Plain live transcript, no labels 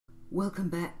Welcome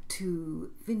back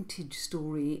to Vintage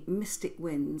Story Mystic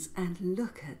Winds, and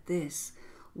look at this.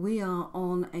 We are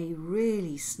on a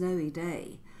really snowy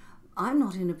day. I'm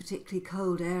not in a particularly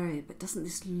cold area, but doesn't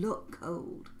this look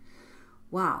cold?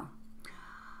 Wow.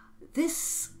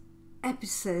 This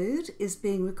episode is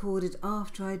being recorded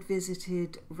after I'd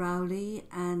visited Rowley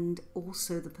and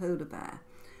also the polar bear,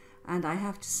 and I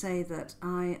have to say that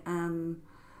I am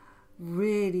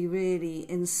really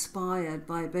inspired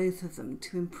by both of them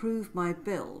to improve my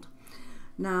build.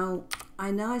 Now,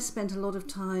 I know I spent a lot of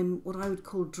time what I would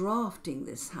call drafting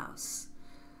this house,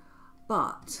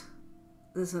 but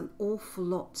there's an awful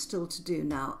lot still to do.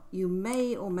 Now, you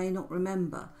may or may not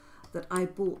remember that I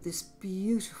bought this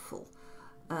beautiful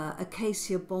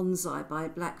acacia bonsai by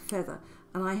Black Feather,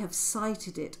 and I have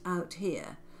sited it out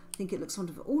here. I think it looks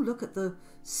wonderful. Oh, look at the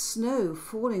snow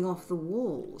falling off the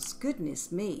walls.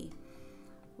 Goodness me.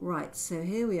 Right, so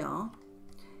here we are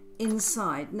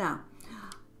inside. Now,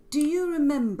 do you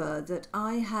remember that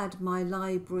I had my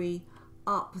library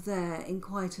up there in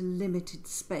quite a limited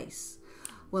space?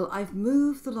 Well, I've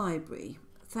moved the library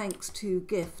thanks to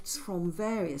gifts from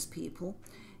various people,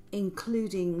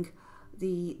 including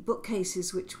the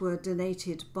bookcases which were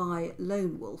donated by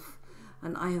Lone Wolf,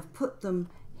 and I have put them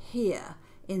here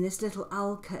in this little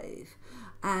alcove.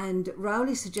 And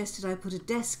Rowley suggested I put a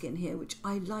desk in here, which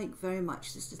I like very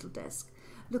much, this little desk.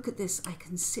 Look at this, I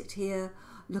can sit here,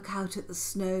 look out at the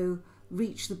snow,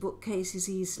 reach the bookcases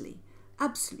easily.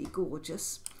 Absolutely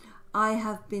gorgeous. I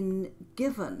have been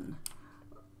given,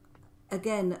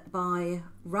 again by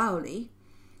Rowley,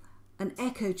 an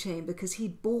echo chamber because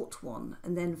he'd bought one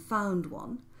and then found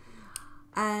one.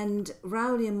 And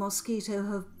Rowley and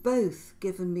Mosquito have both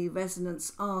given me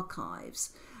resonance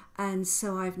archives. And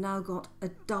so I've now got a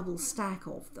double stack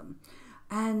of them.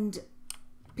 And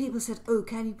people said, oh,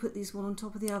 can you put these one on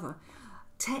top of the other?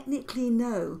 Technically,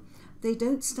 no. They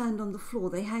don't stand on the floor.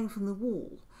 They hang from the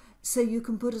wall. So you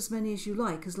can put as many as you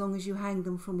like as long as you hang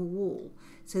them from a wall.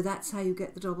 So that's how you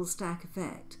get the double stack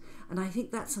effect. And I think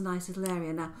that's a nice little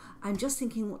area. Now, I'm just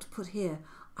thinking what to put here.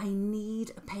 I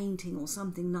need a painting or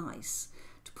something nice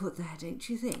to put there, don't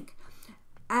you think?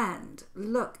 And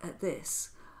look at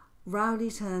this. Rowley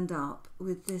turned up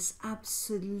with this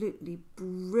absolutely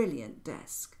brilliant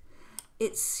desk.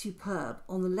 It's superb.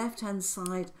 On the left-hand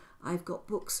side, I've got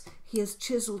books. He has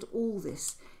chiselled all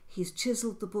this. He's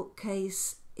chiselled the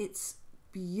bookcase. It's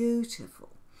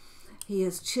beautiful. He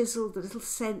has chiselled the little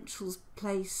central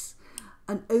place,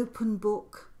 an open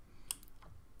book.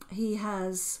 He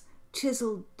has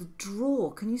chiselled the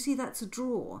drawer. Can you see that's a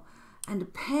drawer? And a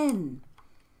pen.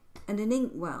 And an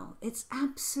inkwell. It's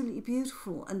absolutely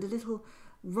beautiful. And a little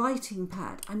writing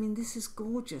pad. I mean, this is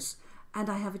gorgeous. And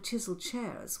I have a chiseled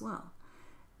chair as well.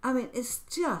 I mean, it's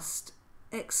just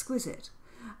exquisite.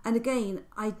 And again,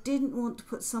 I didn't want to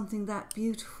put something that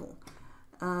beautiful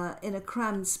in a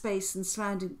crammed space and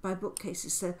surrounded by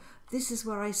bookcases. So this is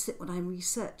where I sit when I'm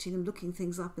researching and looking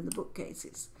things up in the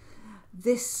bookcases.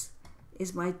 This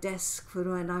is my desk for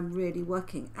when I'm really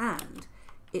working. And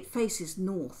it faces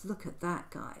north. Look at that,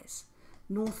 guys.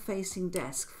 North-facing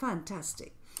desk.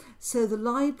 Fantastic. So the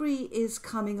library is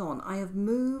coming on. I have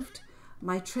moved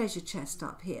my treasure chest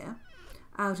up here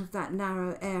out of that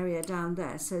narrow area down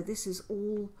there. So this is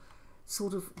all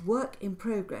sort of work in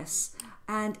progress.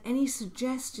 And any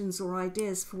suggestions or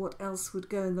ideas for what else would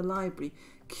go in the library?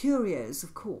 Curios,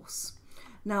 of course.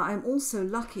 Now, I'm also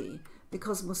lucky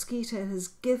because Mosquito has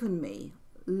given me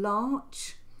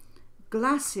larch,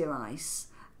 glacier ice,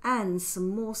 and some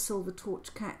more silver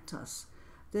torch cactus.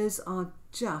 Those are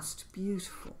just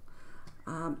beautiful.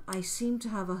 I seem to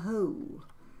have a hole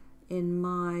in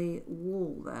my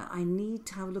wall there. I need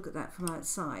to have a look at that from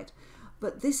outside.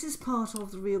 But this is part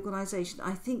of the reorganisation.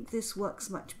 I think this works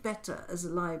much better as a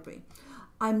library.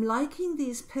 I'm liking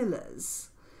these pillars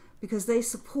because they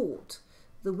support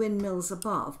the windmills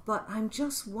above, but I'm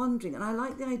just wondering, and I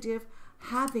like the idea of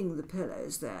having the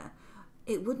pillows there.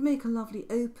 It would make a lovely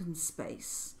open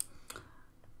space.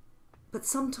 But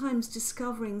sometimes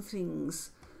discovering things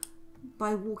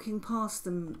by walking past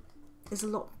them is a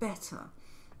lot better.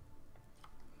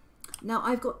 Now,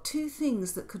 I've got two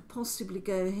things that could possibly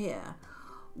go here.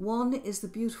 One is the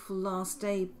beautiful Last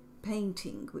Day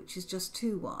painting, which is just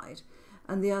 2 wide,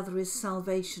 and the other is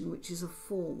Salvation, which is a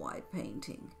 4 wide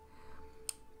painting.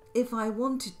 If I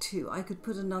wanted to, I could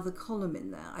put another column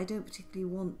in there. I don't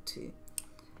particularly want to.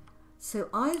 So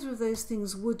either of those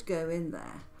things would go in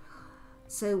there.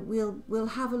 So we'll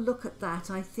have a look at that,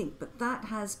 I think, but that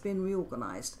has been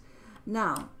reorganised.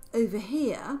 Now, over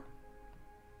here,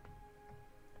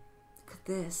 look at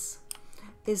this,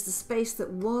 is the space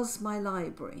that was my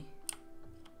library.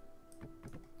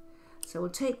 So we'll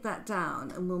take that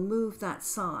down and we'll move that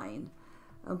sign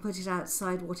and put it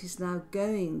outside what is now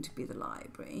going to be the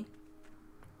library.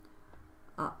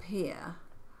 Up here.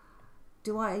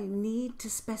 Do I need to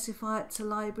specify it's a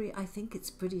library? I think it's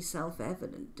pretty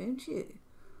self-evident, don't you?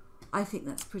 I think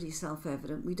that's pretty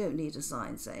self-evident. We don't need a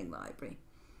sign saying library.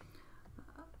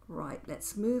 Right,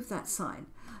 let's move that sign.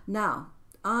 Now,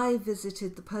 I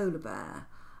visited the polar bear,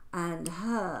 and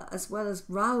her, as well as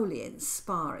Rowley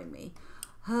inspiring me,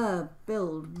 her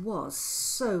build was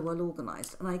so well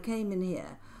organised. And I came in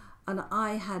here and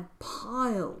I had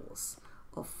piles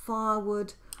of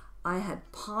firewood, I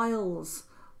had piles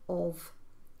of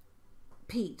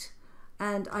peat,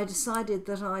 and I decided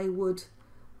that I would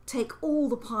take all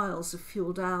the piles of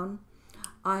fuel down.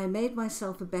 I made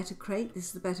myself a BetterCrate. This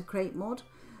is the BetterCrate mod.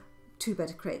 2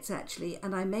 BetterCrates actually,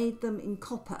 and I made them in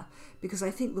copper because I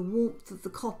think the warmth of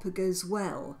the copper goes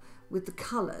well with the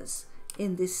colours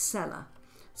in this cellar.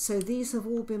 So these have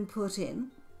all been put in,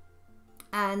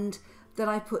 and then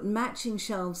I put matching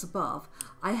shelves above.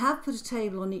 I have put a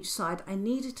table on each side. I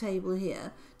need a table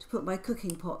here to put my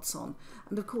cooking pots on,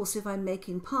 and of course if I'm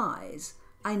making pies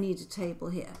I need a table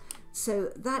here.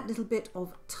 So that little bit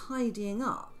of tidying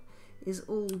up is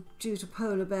all due to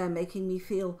Polar Bear making me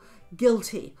feel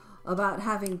guilty about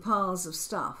having piles of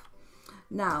stuff.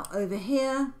 Now over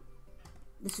here,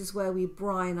 this is where we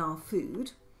brine our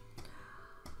food.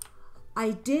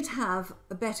 I did have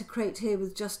a BetterCrate here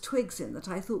with just twigs in that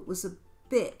I thought was a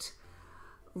bit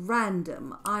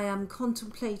random. I am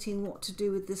contemplating what to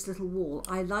do with this little wall.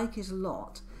 I like it a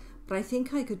lot, but I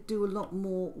think I could do a lot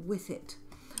more with it.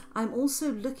 I'm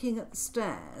also looking at the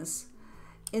stairs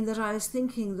in that I was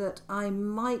thinking that I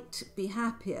might be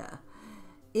happier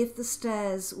if the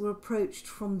stairs were approached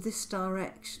from this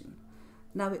direction.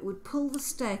 Now it would pull the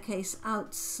staircase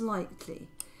out slightly.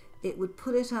 It would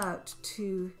pull it out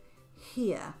to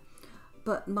here,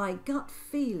 but my gut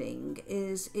feeling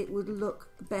is it would look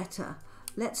better.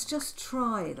 Let's just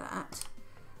try that,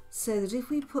 so that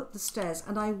if we put the stairs,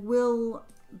 and I will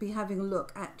be having a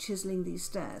look at chiseling these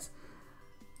stairs,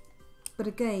 but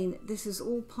again this is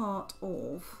all part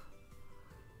of,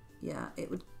 yeah,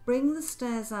 it would bring the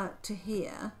stairs out to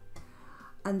here,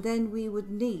 and then we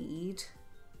would need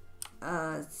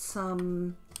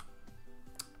some,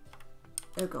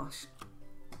 oh gosh,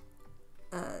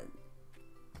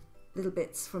 little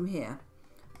bits from here.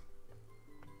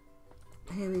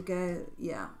 Here we go.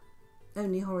 Yeah,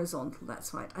 only horizontal,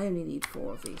 that's right. I only need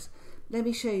 4 of these. Let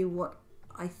me show you what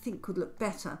I think could look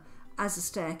better as a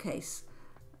staircase.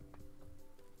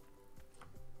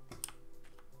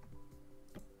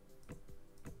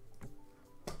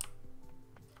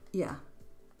 Yeah,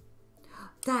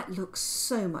 that looks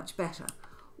so much better.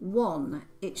 1,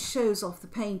 it shows off the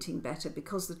painting better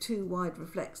because the too wide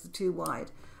reflects the too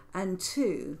wide, and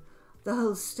 2, the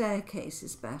whole staircase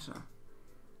is better.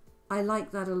 I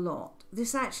like that a lot.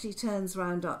 This actually turns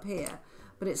round up here,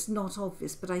 but it's not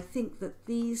obvious. But I think that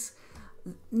these,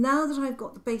 now that I've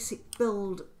got the basic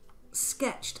build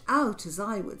sketched out, as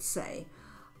I would say,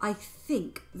 I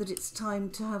think that it's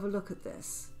time to have a look at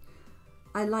this.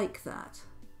 I like that.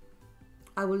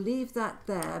 I will leave that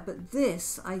there, but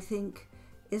this, I think,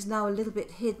 is now a little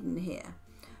bit hidden here.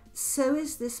 So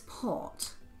is this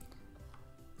pot.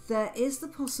 There is the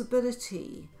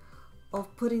possibility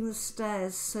of putting the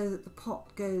stairs so that the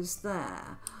pot goes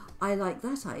there. I like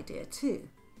that idea too.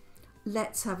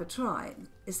 Let's have a try.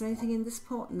 Is there anything in this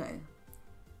pot? No.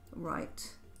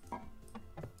 Right.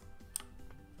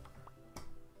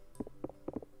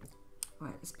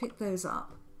 Right, let's pick those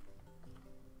up.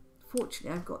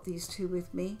 Fortunately, I've got these 2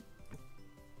 with me.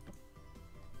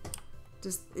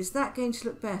 Is that going to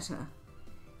look better?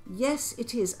 Yes,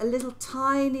 it is. A little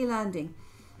tiny landing.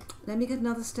 Let me get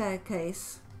another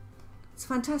staircase. It's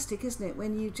fantastic, isn't it,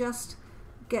 when you just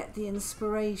get the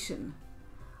inspiration.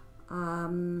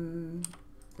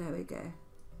 There we go.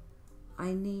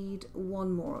 I need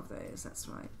 1 more of those, that's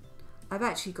right. I've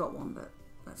actually got 1, but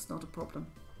that's not a problem.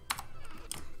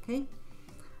 Okay.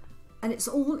 And it's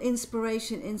all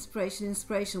inspiration, inspiration,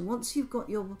 inspiration. Once you've got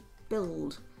your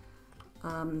build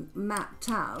mapped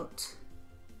out,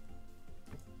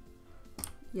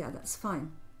 yeah, that's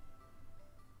fine.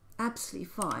 Absolutely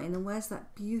fine. And where's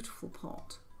that beautiful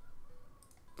pot?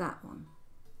 That one.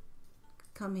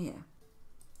 Come here.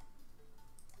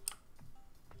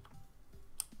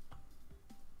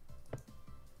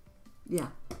 Yeah.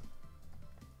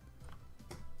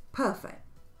 Perfect.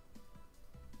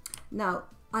 Now,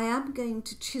 I am going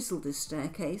to chisel this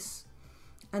staircase,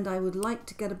 and I would like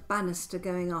to get a banister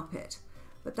going up it,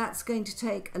 but that's going to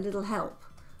take a little help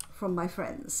from my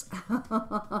friends.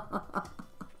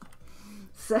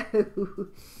 So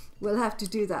we'll have to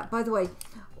do that. By the way,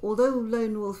 although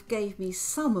Lone Wolf gave me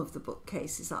some of the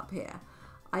bookcases up here,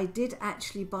 I did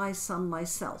actually buy some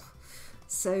myself.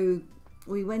 So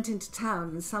we went into town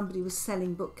and somebody was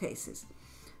selling bookcases.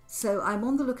 So I'm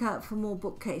on the lookout for more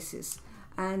bookcases,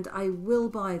 and I will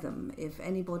buy them if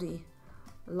anybody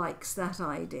likes that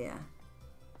idea.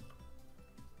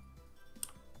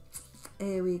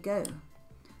 Here we go.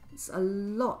 It's a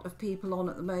lot of people on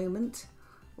at the moment,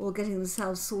 all getting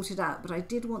themselves sorted out, but I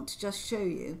did want to just show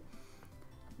you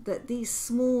that these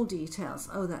small details,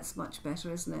 oh, that's much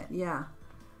better, isn't it? Yeah.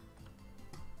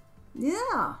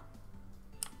 Yeah.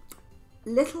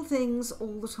 Little things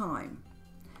all the time.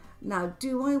 Now,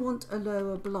 do I want a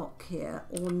lower block here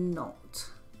or not?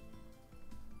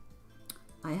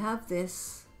 I have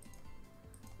this,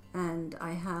 and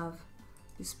I have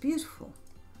this beautiful,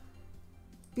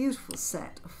 beautiful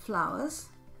set of flowers.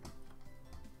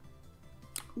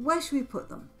 Where should we put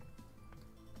them?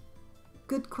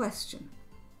 Good question.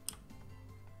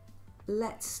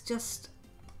 Let's just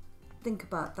think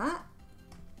about that.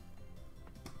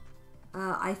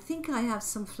 I think I have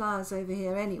some flowers over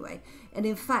here anyway, and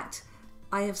in fact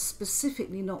I have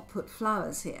specifically not put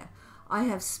flowers here. I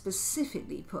have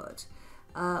specifically put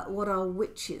what are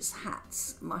witches'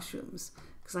 hats mushrooms,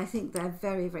 because I think they're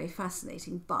very, very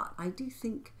fascinating, but I do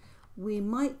think we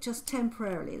might just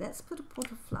temporarily, let's put a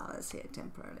pot of flowers here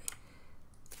temporarily.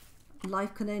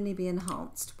 Life can only be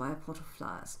enhanced by a pot of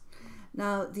flowers.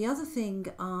 Now, the other thing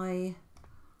I'm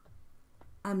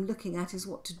looking at is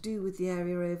what to do with the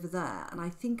area over there, and I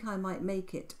think I might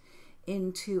make it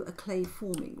into a clay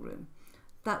forming room.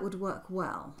 That would work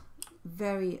well,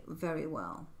 very, very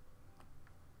well.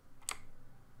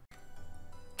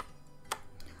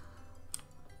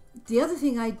 The other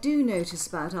thing I do notice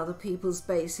about other people's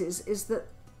bases is that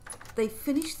they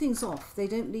finish things off, they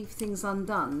don't leave things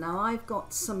undone. Now, I've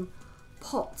got some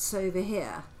pots over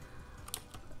here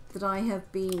that I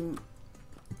have been,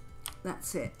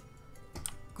 that's it,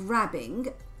 grabbing,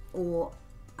 or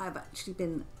I've actually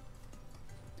been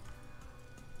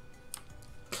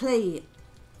clay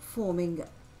forming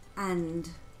and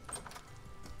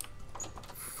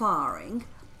firing.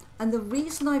 And the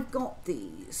reason I've got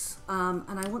these, and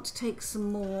I want to take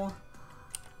some more,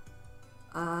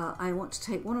 I want to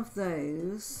take one of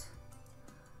those.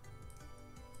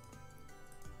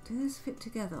 Do those fit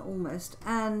together? Almost.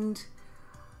 And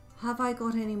have I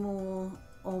got any more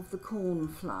of the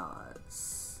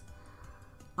cornflowers?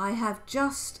 I have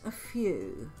just a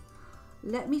few.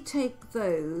 Let me take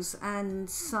those and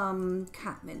some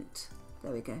catmint.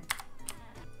 There we go.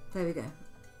 There we go.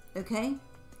 Okay.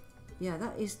 Yeah,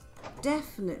 that is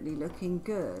definitely looking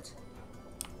good.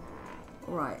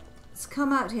 All right, let's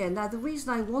come out here. Now, the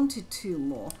reason I wanted two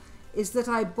more is that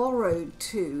I borrowed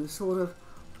two sort of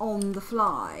on the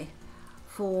fly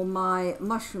for my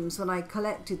mushrooms when I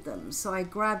collected them. So I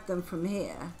grabbed them from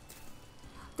here.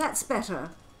 That's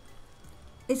better.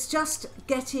 It's just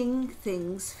getting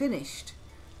things finished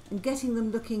and getting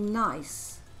them looking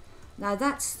nice. Now,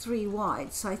 that's 3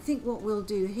 wide. So I think what we'll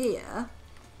do here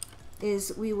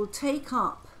is we will take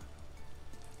up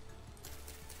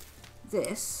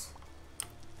this,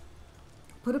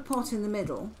 put a pot in the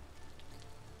middle,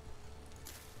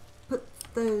 put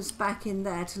those back in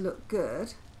there to look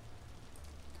good,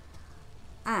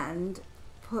 and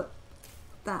put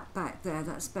that back there.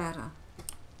 That's better.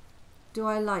 Do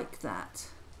I like that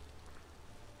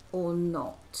or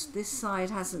not? This side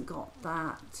hasn't got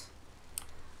that.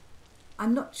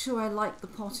 I'm not sure I like the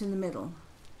pot in the middle.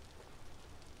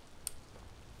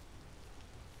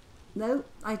 No,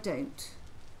 I don't.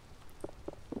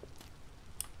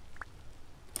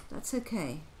 That's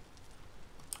okay.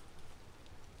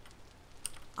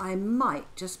 I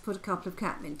might just put a couple of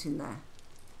catmint in there.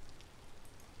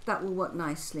 That will work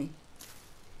nicely.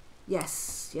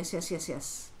 Yes, yes, yes, yes,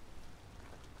 yes.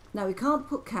 Now, we can't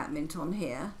put catmint on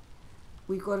here.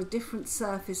 We've got a different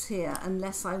surface here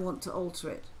unless I want to alter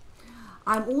it.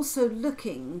 I'm also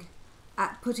looking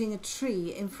at putting a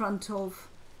tree in front of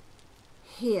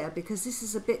here because this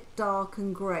is a bit dark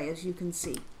and grey, as you can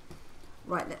see.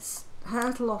 Right, let's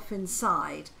hurtle off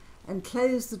inside and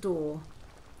close the door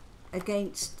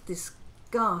against this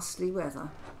ghastly weather.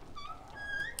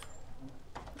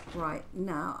 Right,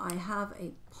 now I have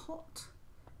a pot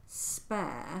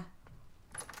spare.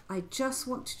 I just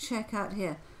want to check out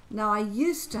here. Now, I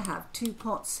used to have 2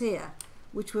 pots here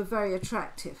which were very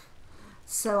attractive,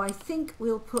 so I think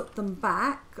we'll put them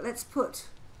back. Let's put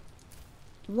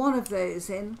one of those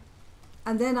in,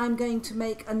 and then I'm going to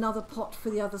make another pot for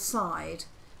the other side,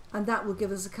 and that will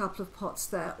give us a couple of pots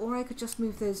there. Or I could just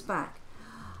move those back.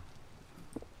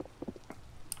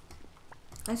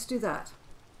 let's do that.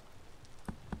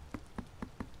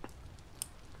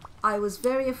 I was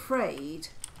very afraid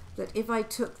that if I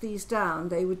took these down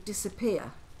they would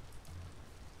disappear,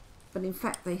 but in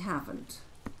fact they haven't.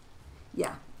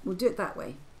 Yeah, we'll do it that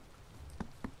way.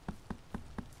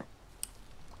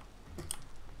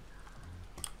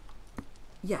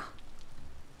 Yeah,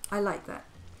 I like that.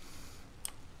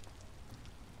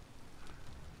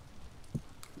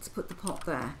 Let's put the pot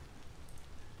there.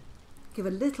 Give a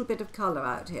little bit of colour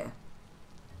out here.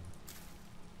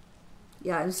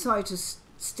 Yeah, I'm sorry to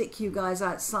stick you guys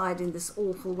outside in this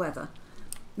awful weather.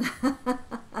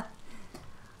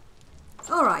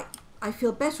 All right, I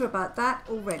feel better about that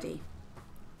already.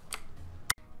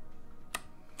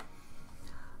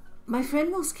 My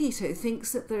friend Mosquito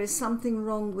thinks that there is something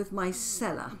wrong with my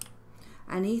cellar,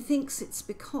 and he thinks it's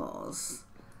because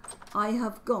I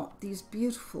have got these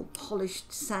beautiful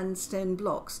polished sandstone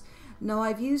blocks. Now,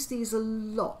 I've used these a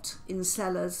lot in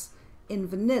cellars in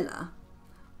vanilla,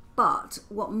 but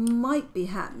what might be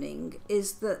happening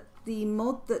is that the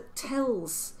mod that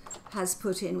Tells has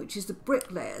put in, which is the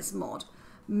Bicklayers mod,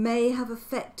 may have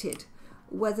affected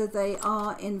whether they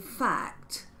are in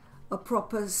fact a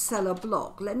proper cellar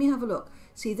block. Let me have a look.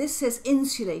 See, this says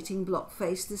insulating block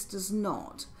face, this does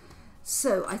not.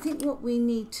 So I think what we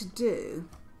need to do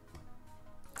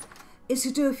is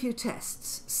to do a few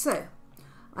tests. So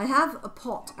I have a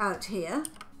pot out here.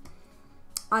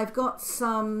 I've got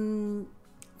some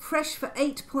fresh for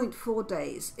 8.4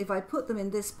 days. If I put them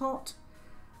in this pot,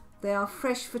 they are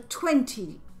fresh for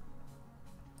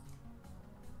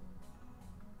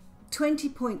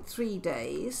 20.3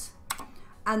 days.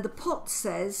 And the pot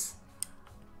says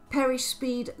perish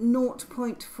speed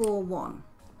 0.41.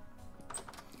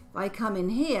 If I come in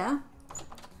here,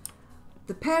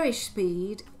 the perish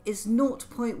speed is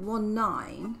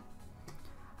 0.19,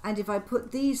 and if I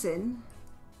put these in,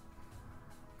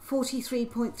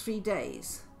 43.3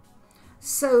 days.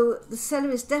 So the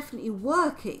cellar is definitely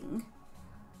working.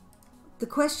 The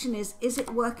question is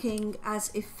it working as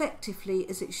effectively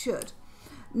as it should?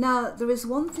 Now, there is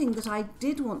one thing that I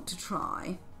did want to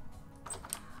try,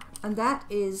 and that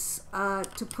is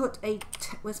to put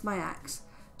where's my axe?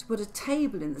 To put a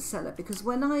table in the cellar, because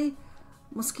when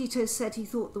Mosquito said he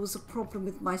thought there was a problem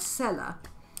with my cellar,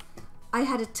 I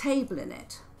had a table in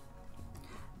it.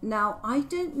 Now, I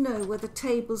don't know whether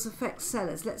tables affect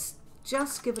cellars. Let's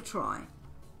just give a try.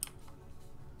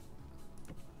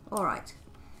 All right.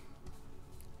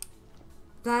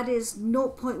 That is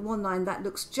 0.19, that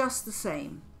looks just the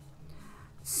same.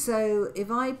 So if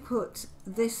I put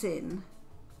this in,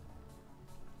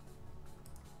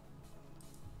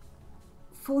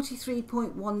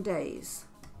 43.1 days,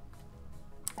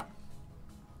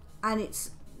 and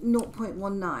it's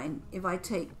 0.19. If I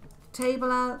take the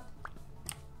table out,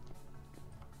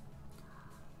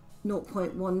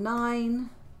 0.19,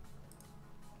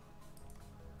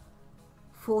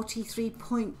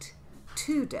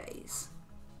 43.2 days.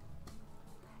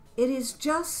 It is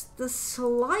just the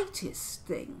slightest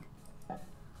thing,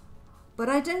 but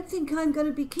I don't think I'm going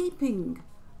to be keeping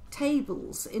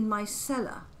tables in my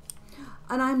cellar,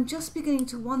 and I'm just beginning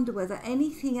to wonder whether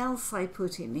anything else I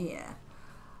put in here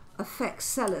affects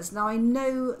cellars. Now, I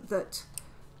know that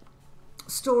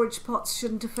storage pots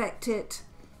shouldn't affect it,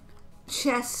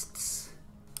 chests,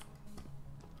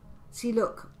 see,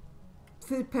 look,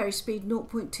 food perish speed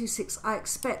 0.26. I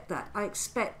expect that. I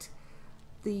expect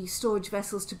the storage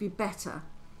vessels to be better.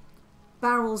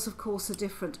 Barrels, of course, are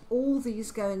different. All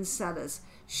these go in cellars.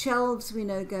 Shelves, we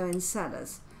know, go in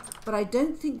cellars. But I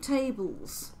don't think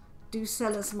tables do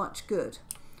cellars much good.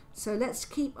 So let's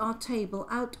keep our table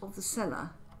out of the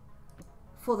cellar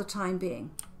for the time being.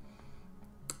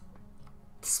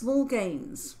 Small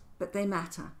gains, but they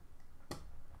matter.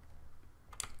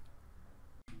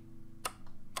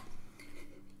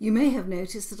 You may have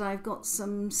noticed that I've got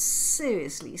some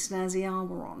seriously snazzy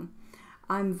armour on.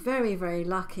 I'm very, very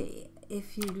lucky.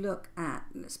 If you look at,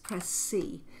 let's press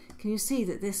C, can you see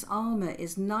that this armour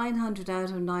is 900 out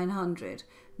of 900,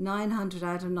 900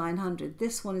 out of 900.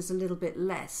 This one is a little bit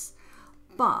less,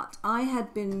 but I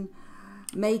had been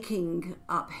making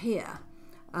up here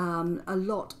a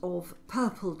lot of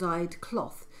purple dyed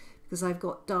cloth, because I've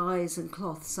got dyes and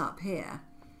cloths up here.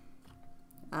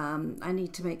 I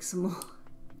need to make some more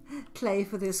clay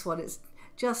for this one. It's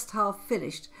just half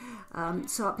finished.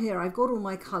 So up here I've got all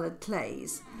my coloured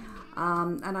clays,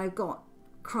 and I've got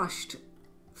crushed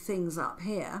things up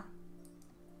here,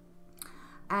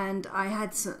 and I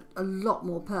had a lot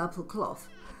more purple cloth.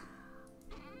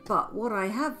 But what I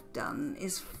have done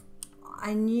is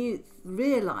I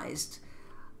realised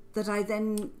that I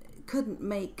then couldn't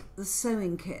make the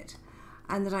sewing kit,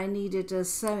 and that I needed a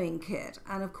sewing kit.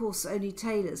 And of course only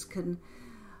tailors can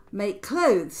make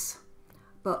clothes.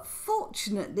 But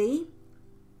fortunately,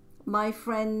 my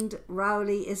friend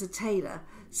Rowley is a tailor,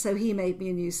 so he made me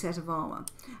a new set of armour.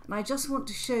 And I just want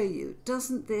to show you,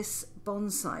 doesn't this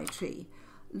bonsai tree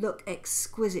look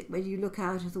exquisite when you look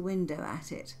out of the window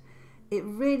at it? It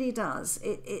really does.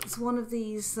 It's one of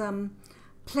these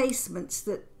placements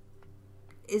that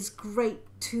is great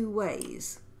two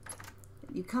ways.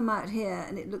 You come out here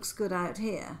and it looks good out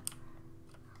here.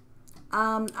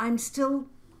 I'm still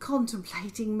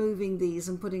contemplating moving these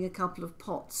and putting a couple of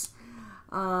pots.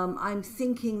 I'm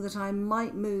thinking that I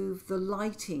might move the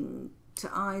lighting to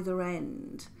either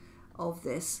end of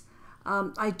this.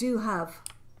 I do have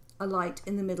a light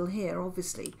in the middle here,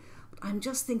 obviously, but I'm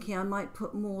just thinking I might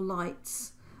put more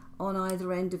lights on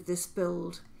either end of this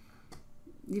build.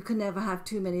 You can never have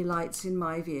too many lights in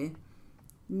my view.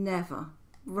 Never.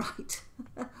 Right.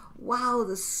 Wow,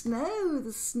 the snow,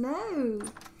 the snow.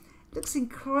 Looks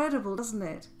incredible, doesn't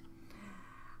it?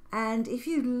 And if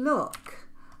you look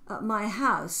at my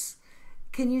house,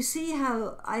 can you see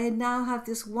how I now have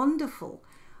this wonderful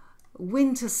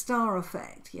winter star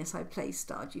effect? Yes, I play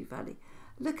Stardew Valley.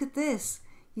 Look at this.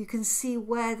 You can see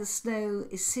where the snow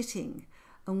is sitting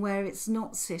and where it's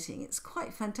not sitting. It's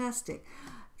quite fantastic.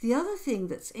 The other thing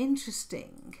that's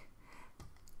interesting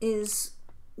is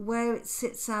where it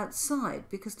sits outside,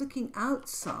 because looking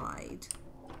outside,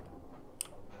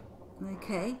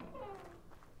 okay,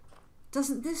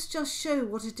 doesn't this just show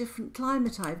what a different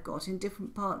climate I've got in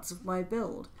different parts of my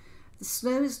build? The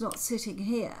snow is not sitting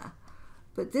here,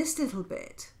 but this little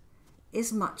bit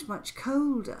is much, much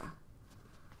colder,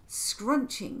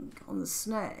 scrunching on the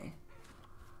snow.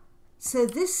 So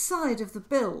this side of the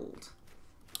build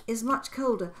is much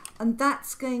colder, and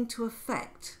that's going to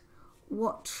affect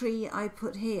what tree I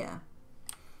put here.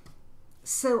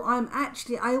 So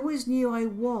I always knew I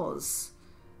was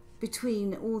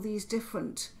between all these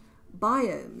different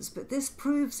biomes, but this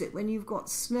proves it. When you've got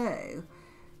snow,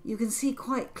 you can see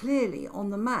quite clearly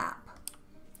on the map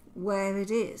where it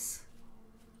is.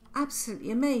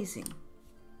 Absolutely amazing.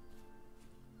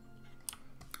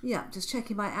 Yeah, just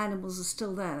checking my animals are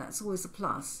still there. That's always a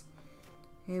plus.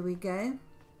 Here we go.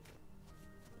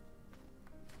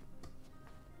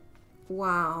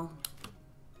 Wow.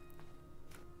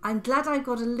 I'm glad I've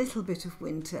got a little bit of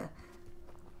winter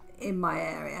in my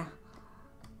area.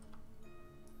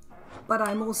 But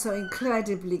I'm also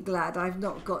incredibly glad I've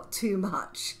not got too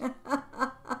much.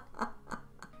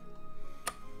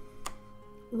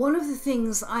 One of the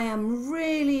things I am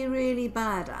really, really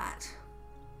bad at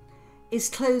is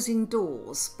closing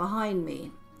doors behind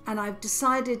me. And I've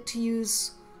decided to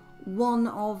use one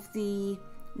of the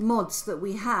mods that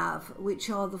we have, which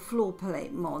are the floor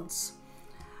plate mods.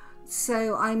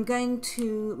 So I'm going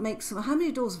to make some. How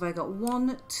many doors have I got?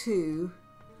 1, 2.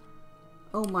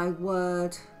 Oh my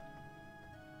word.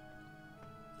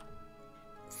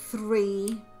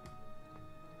 3,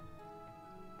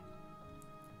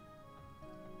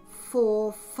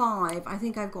 4, 5. I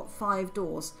think I've got 5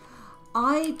 doors.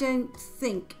 I don't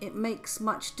think it makes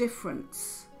much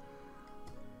difference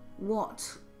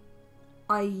what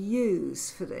I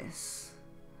use for this,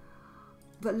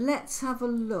 but let's have a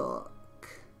look.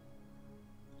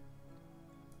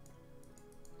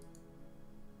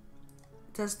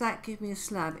 Does that give me a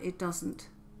slab? It doesn't.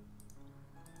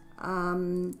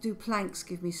 Do planks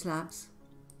give me slabs?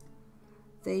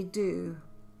 They do.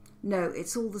 No,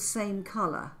 it's all the same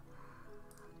colour.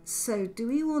 So do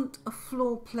we want a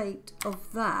floor plate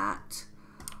of that,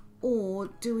 or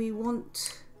do we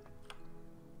want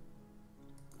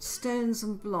stones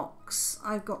and blocks?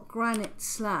 I've got granite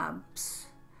slabs.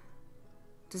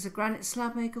 Does a granite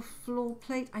slab make a floor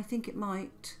plate? I think it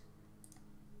might.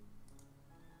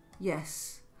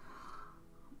 Yes.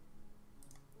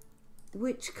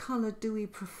 Which colour do we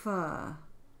prefer?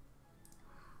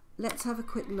 Let's have a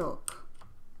quick look.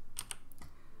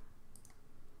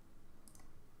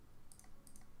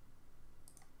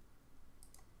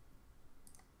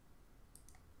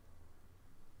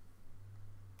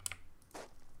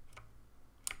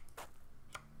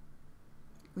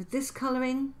 With this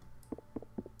colouring,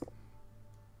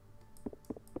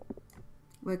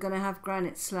 we're going to have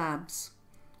granite slabs.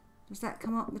 Does that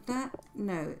come up with that?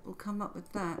 No, it will come up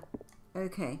with that.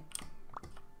 Okay.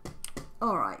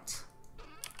 All right.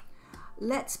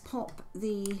 Let's pop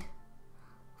the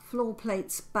floor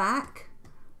plates back.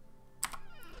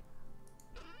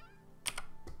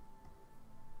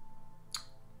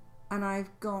 And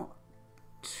I've got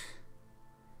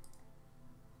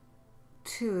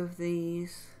 2 of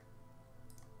these.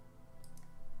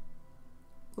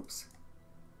 Oops.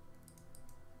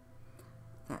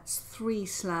 3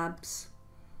 slabs.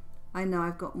 I know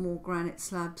I've got more granite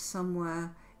slabs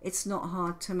somewhere. It's not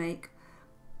hard to make.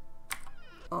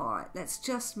 Alright, let's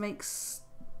just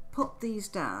pop these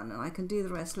down, and I can do the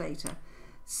rest later.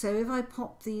 So if I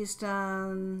pop these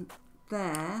down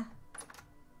there,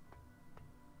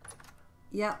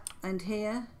 yep, and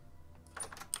here,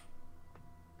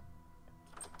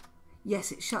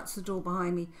 yes, it shuts the door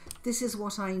behind me. This is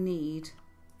what I need.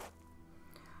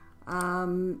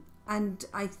 And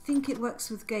I think it works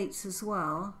with gates as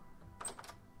well,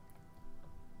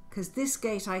 because this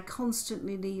gate I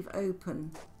constantly leave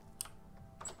open.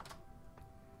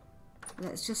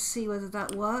 Let's just see whether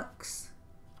that works.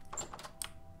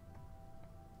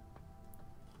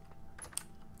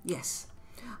 Yes.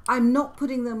 I'm not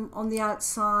putting them on the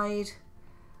outside.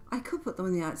 I could put them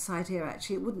on the outside here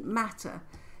actually, it wouldn't matter,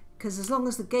 because as long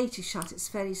as the gate is shut it's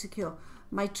fairly secure.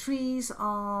 My trees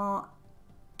are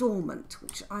dormant,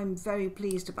 which I'm very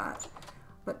pleased about.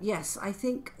 But yes, I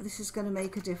think this is going to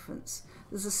make a difference.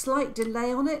 There's a slight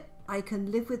delay on it. I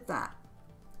can live with that.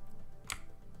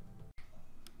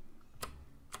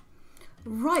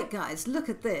 Right guys, look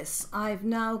at this. I've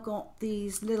now got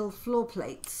these little floor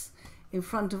plates in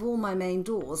front of all my main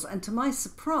doors, and to my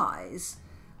surprise,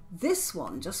 this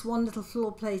one, just one little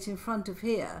floor plate in front of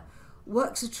here,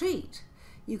 works a treat.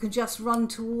 You can just run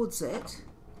towards it,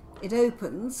 it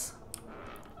opens,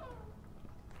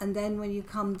 and then when you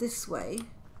come this way,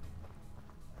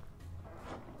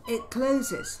 it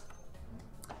closes.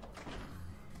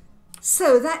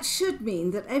 So that should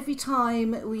mean that every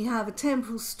time we have a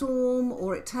temporal storm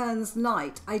or it turns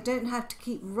night, I don't have to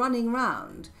keep running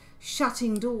around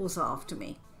shutting doors after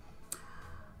me.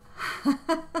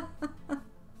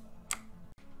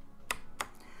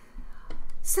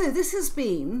 So this has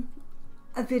been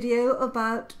a video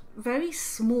about very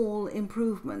small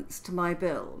improvements to my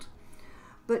build,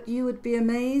 but you would be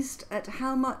amazed at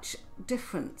how much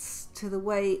difference to the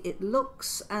way it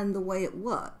looks and the way it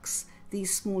works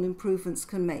these small improvements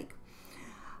can make.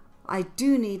 I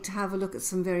do need to have a look at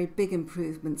some very big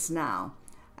improvements now,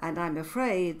 and I'm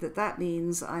afraid that that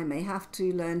means I may have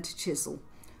to learn to chisel,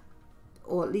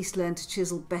 or at least learn to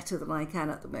chisel better than I can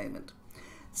at the moment.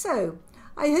 So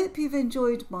I hope you've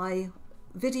enjoyed my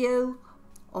video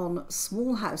on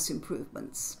small house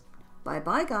improvements. Bye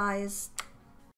bye guys.